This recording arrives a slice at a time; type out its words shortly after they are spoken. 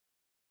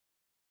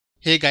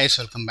Hey guys,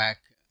 welcome back.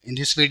 In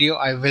this video,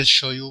 I will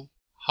show you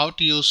how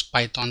to use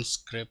Python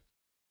script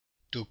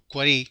to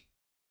query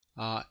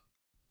uh,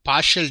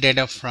 partial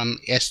data from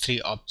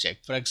S3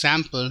 object. For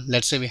example,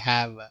 let's say we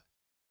have a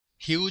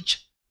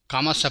huge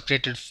comma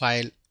separated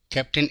file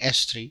kept in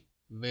S3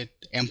 with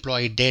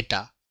employee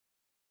data,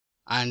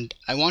 and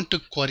I want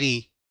to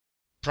query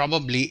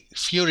probably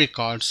few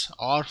records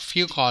or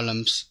few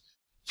columns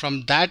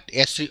from that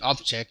S3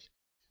 object.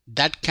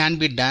 That can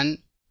be done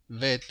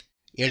with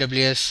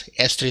AWS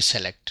S3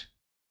 select.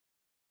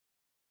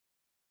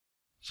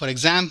 For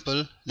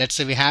example, let's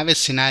say we have a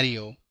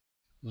scenario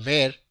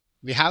where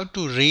we have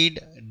to read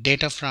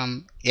data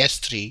from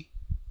S3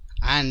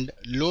 and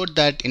load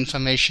that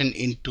information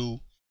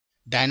into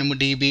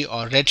DynamoDB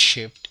or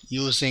Redshift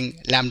using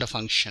Lambda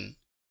function.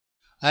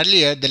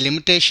 Earlier, the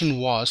limitation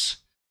was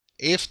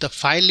if the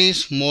file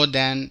is more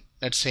than,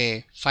 let's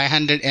say,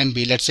 500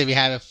 MB, let's say we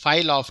have a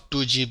file of 2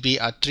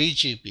 GB or 3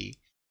 GB,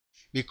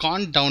 we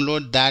can't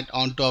download that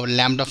onto our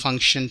Lambda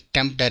function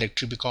temp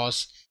directory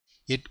because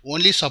it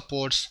only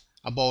supports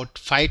about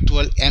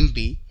 512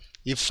 MB.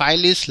 If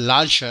file is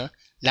larger,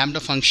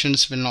 Lambda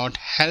functions will not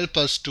help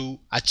us to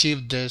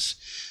achieve this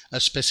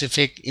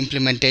specific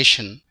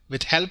implementation.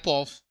 With help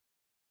of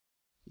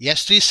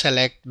S3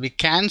 select, we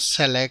can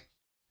select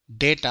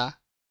data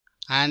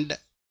and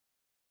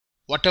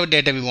whatever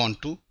data we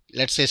want to.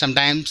 Let's say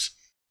sometimes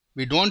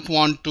we don't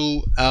want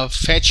to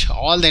fetch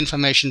all the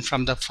information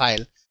from the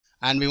file,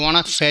 and we want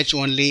to fetch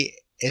only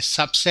a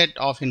subset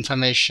of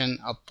information,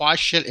 a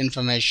partial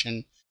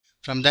information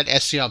from that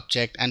S3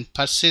 object and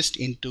persist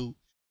into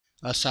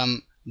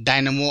some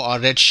Dynamo or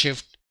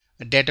Redshift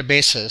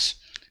databases.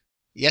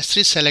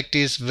 S3 select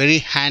is very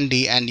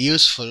handy and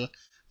useful.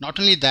 Not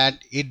only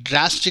that, it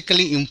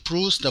drastically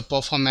improves the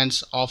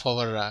performance of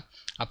our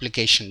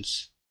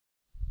applications.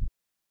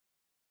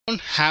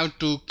 Don't have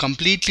to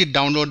completely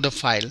download the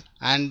file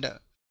and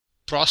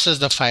process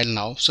the file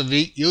now. So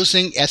we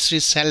using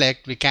S3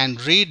 select, we can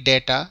read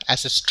data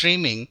as a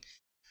streaming,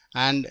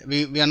 and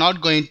we are not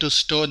going to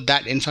store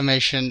that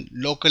information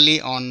locally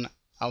on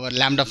our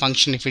Lambda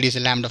function if it is a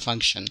Lambda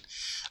function,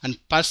 and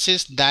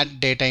persist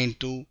that data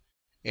into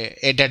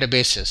a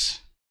databases.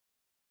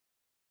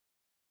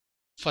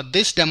 For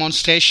this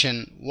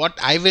demonstration, what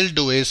I will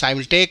do is I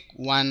will take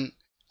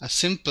a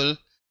simple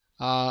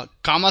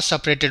comma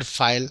separated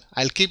file.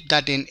 I'll keep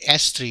that in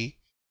S3.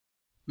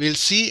 We'll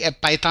see a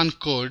Python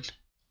code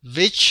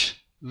which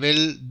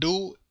will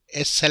do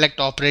a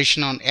select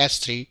operation on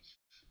S3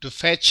 to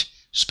fetch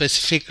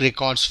specific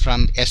records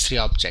from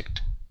S3 object.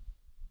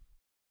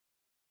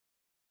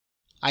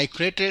 I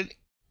created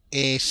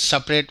a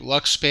separate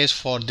workspace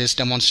for this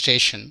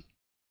demonstration.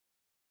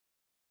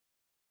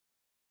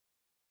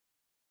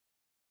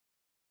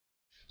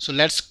 So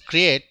let's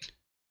create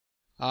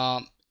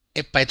a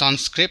Python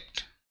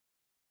script.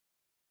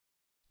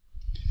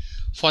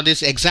 For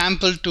this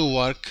example to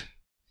work,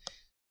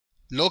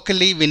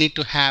 locally we need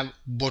to have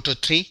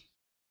Boto3.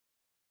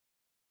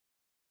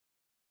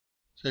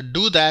 So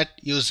do that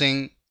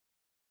using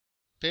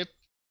pip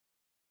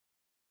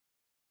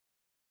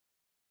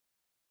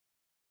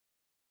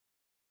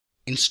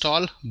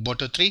install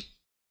Boto3.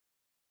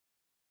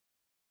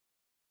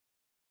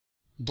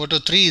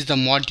 Boto3 is the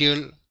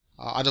module,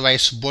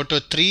 otherwise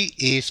Boto3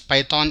 is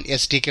Python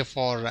SDK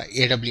for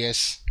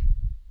AWS.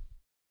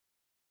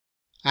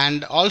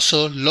 And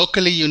also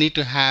locally you need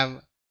to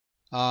have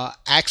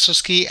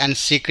access key and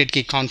secret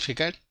key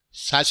configured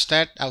such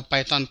that our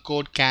Python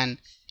code can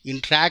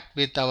interact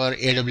with our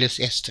AWS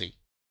S3.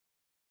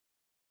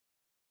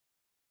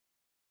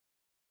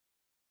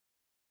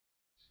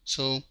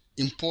 So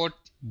import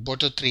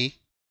Boto3.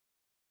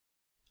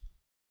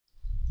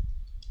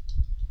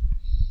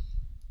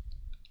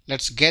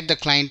 Let's get the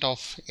client of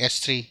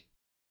S3.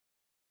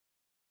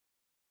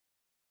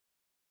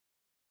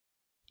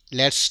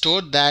 Let's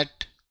store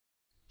that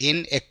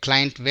in a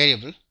client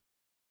variable.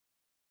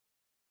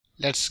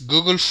 Let's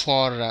Google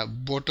for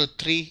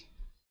Boto3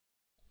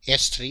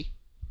 S3.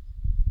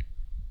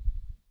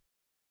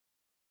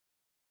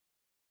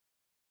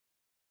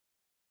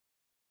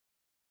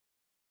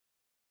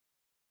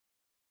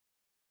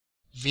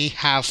 We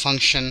have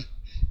function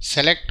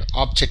select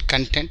object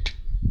content.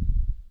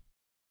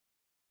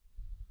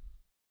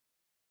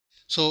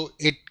 So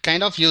it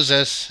kind of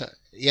uses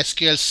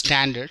SQL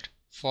standard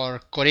for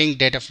querying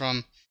data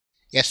from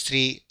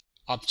S3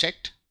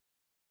 object.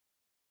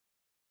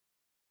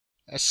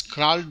 Let's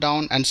scroll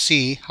down and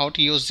see how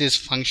to use this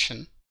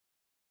function.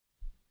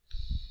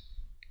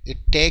 It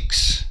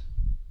takes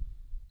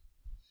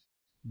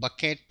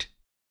bucket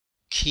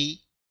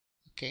key.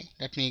 Okay,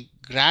 let me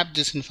grab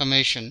this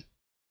information.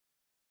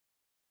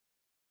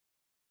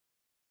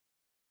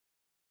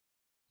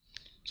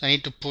 So I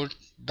need to put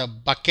the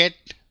bucket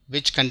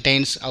which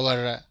contains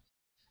our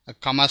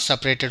comma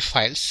separated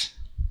files.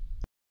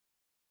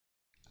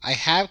 I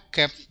have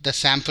kept the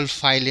sample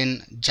file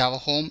in Java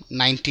Home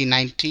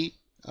 1990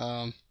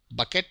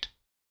 bucket.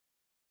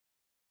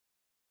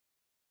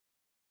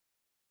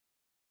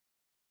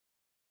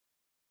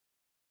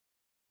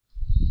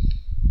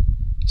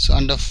 So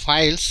under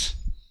files,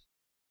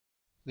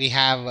 we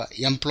have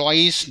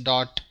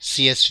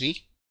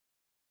employees.csv.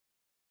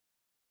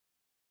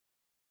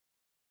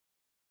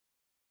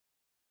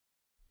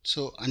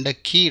 So under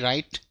key,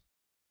 right?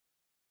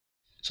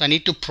 So I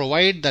need to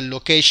provide the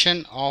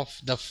location of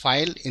the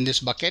file in this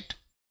bucket.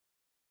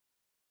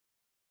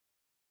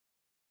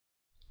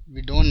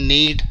 We don't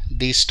need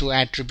these two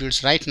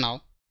attributes right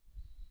now.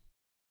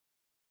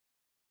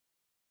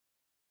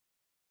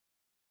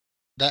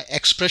 The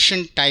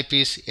expression type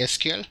is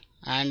SQL,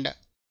 and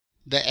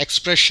the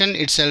expression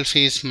itself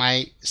is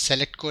my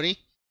select query.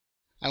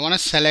 I want to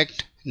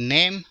select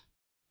name,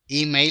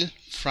 email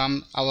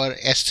from our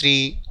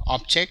S3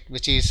 object,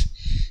 which is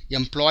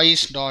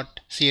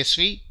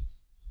employees.csv.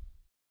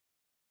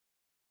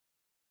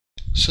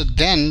 So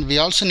then we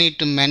also need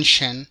to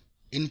mention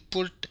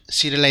input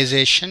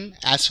serialization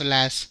as well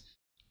as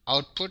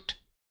output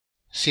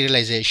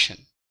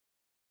serialization.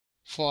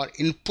 For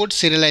input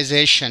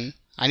serialization,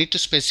 I need to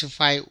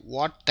specify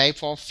what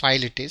type of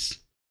file it is.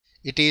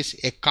 It is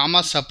a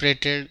comma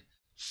separated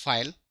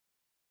file,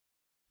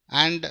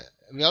 and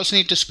we also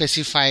need to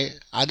specify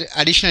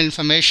additional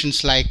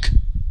informations like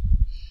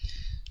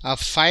a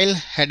file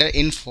header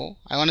info.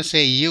 I want to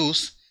say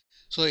use,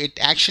 so it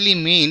actually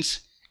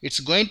means it's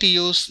going to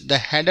use the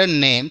header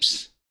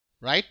names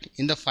right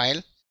in the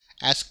file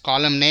as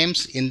column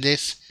names in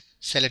this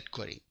select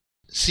query.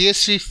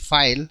 CSV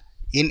file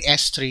in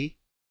S3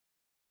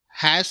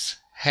 has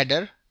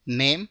header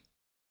name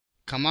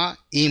comma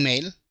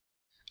email.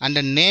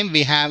 Under name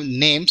we have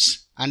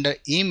names. Under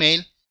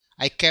email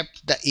I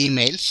kept the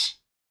emails.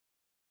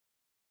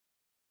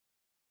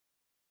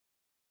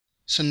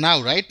 So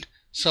now, right,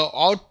 so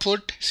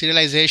output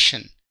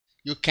serialization,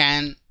 you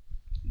can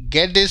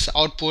get this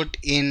output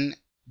in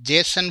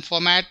JSON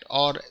format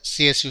or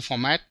CSV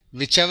format,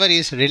 whichever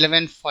is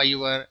relevant for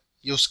your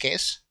use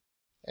case.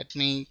 Let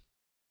me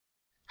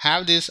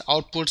have this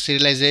output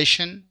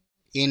serialization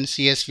in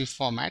CSV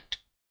format.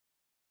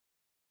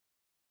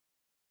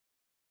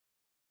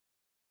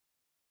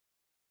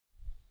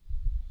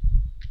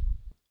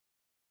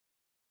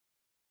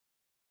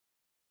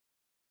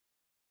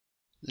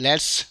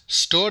 Let's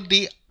store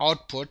the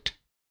output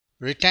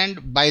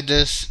returned by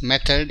this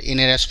method in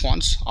a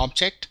response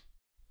object.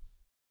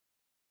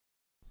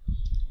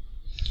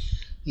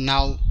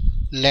 Now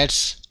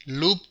let's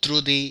loop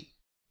through the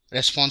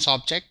response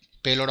object,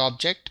 payload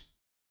object.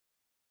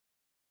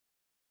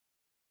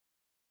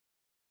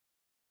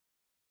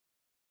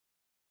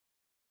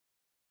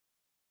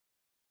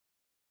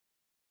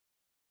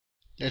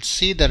 Let's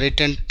see the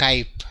return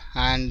type,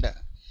 and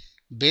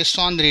based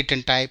on the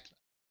return type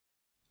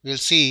we'll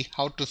see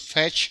how to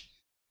fetch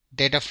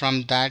data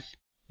from that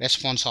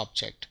response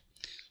object.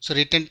 So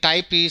return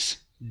type is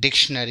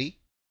dictionary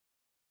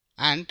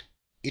and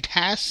it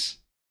has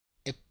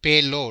a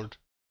payload.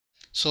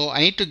 So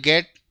I need to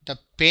get the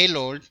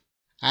payload,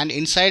 and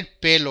inside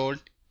payload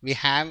we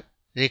have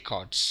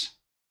records.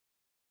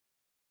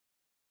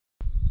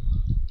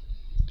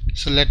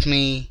 So let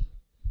me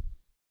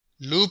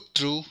loop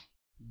through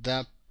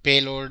the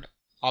payload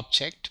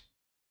object.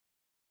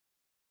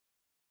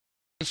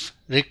 If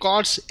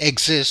records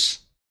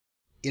exist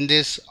in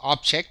this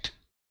object,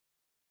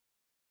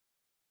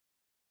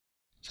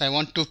 so I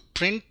want to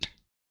print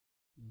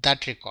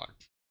that record.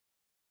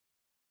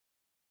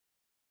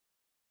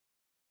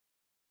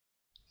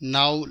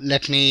 Now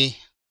let me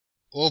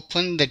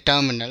open the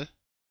terminal.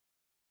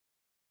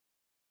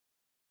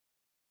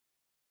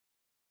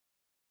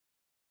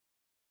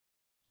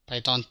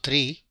 Python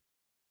 3.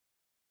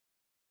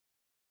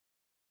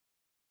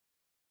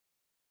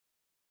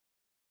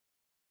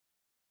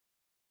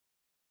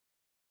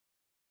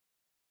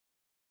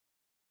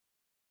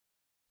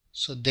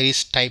 So there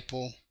is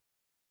typo.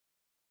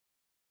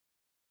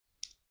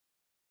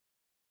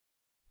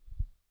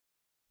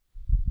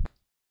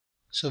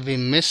 So we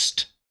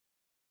missed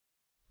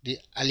the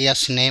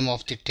alias name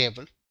of the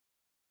table.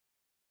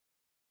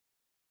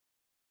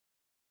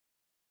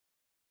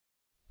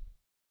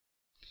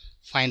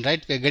 Fine,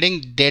 right? We're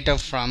getting data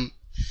from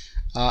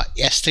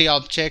S3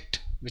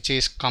 object, which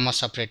is comma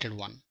separated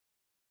one.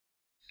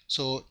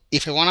 So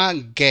if I want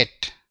to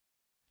get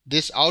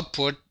this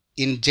output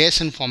in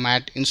JSON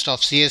format instead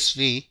of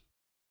CSV,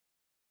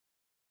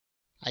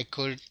 I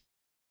could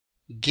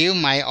give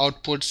my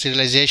output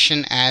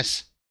serialization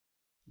as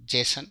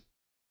JSON.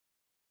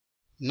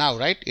 Now,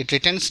 right, it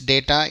returns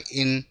data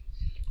in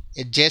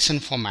a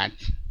JSON format.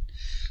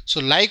 So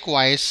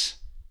likewise,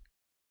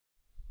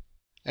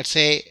 let's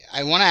say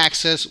I want to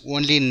access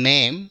only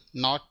name,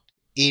 not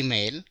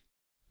email,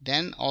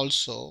 then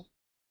also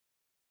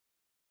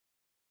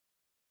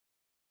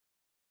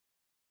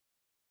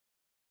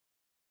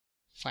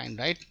fine,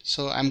 right?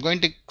 So I'm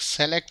going to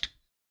select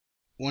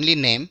only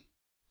name,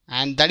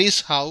 and that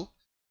is how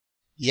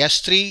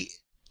S3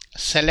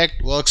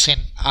 select works in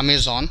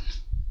Amazon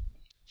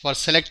for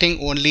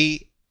selecting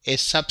only a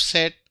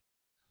subset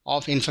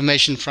of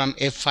information from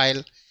a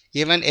file,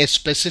 even a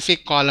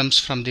specific columns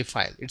from the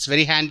file. It's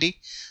very handy,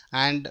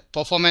 and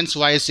performance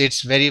wise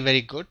it's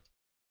very good.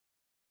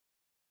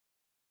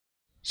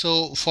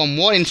 So for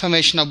more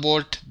information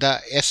about the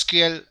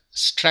SQL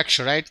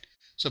structure, right?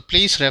 So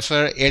please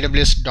refer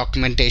AWS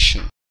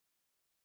documentation.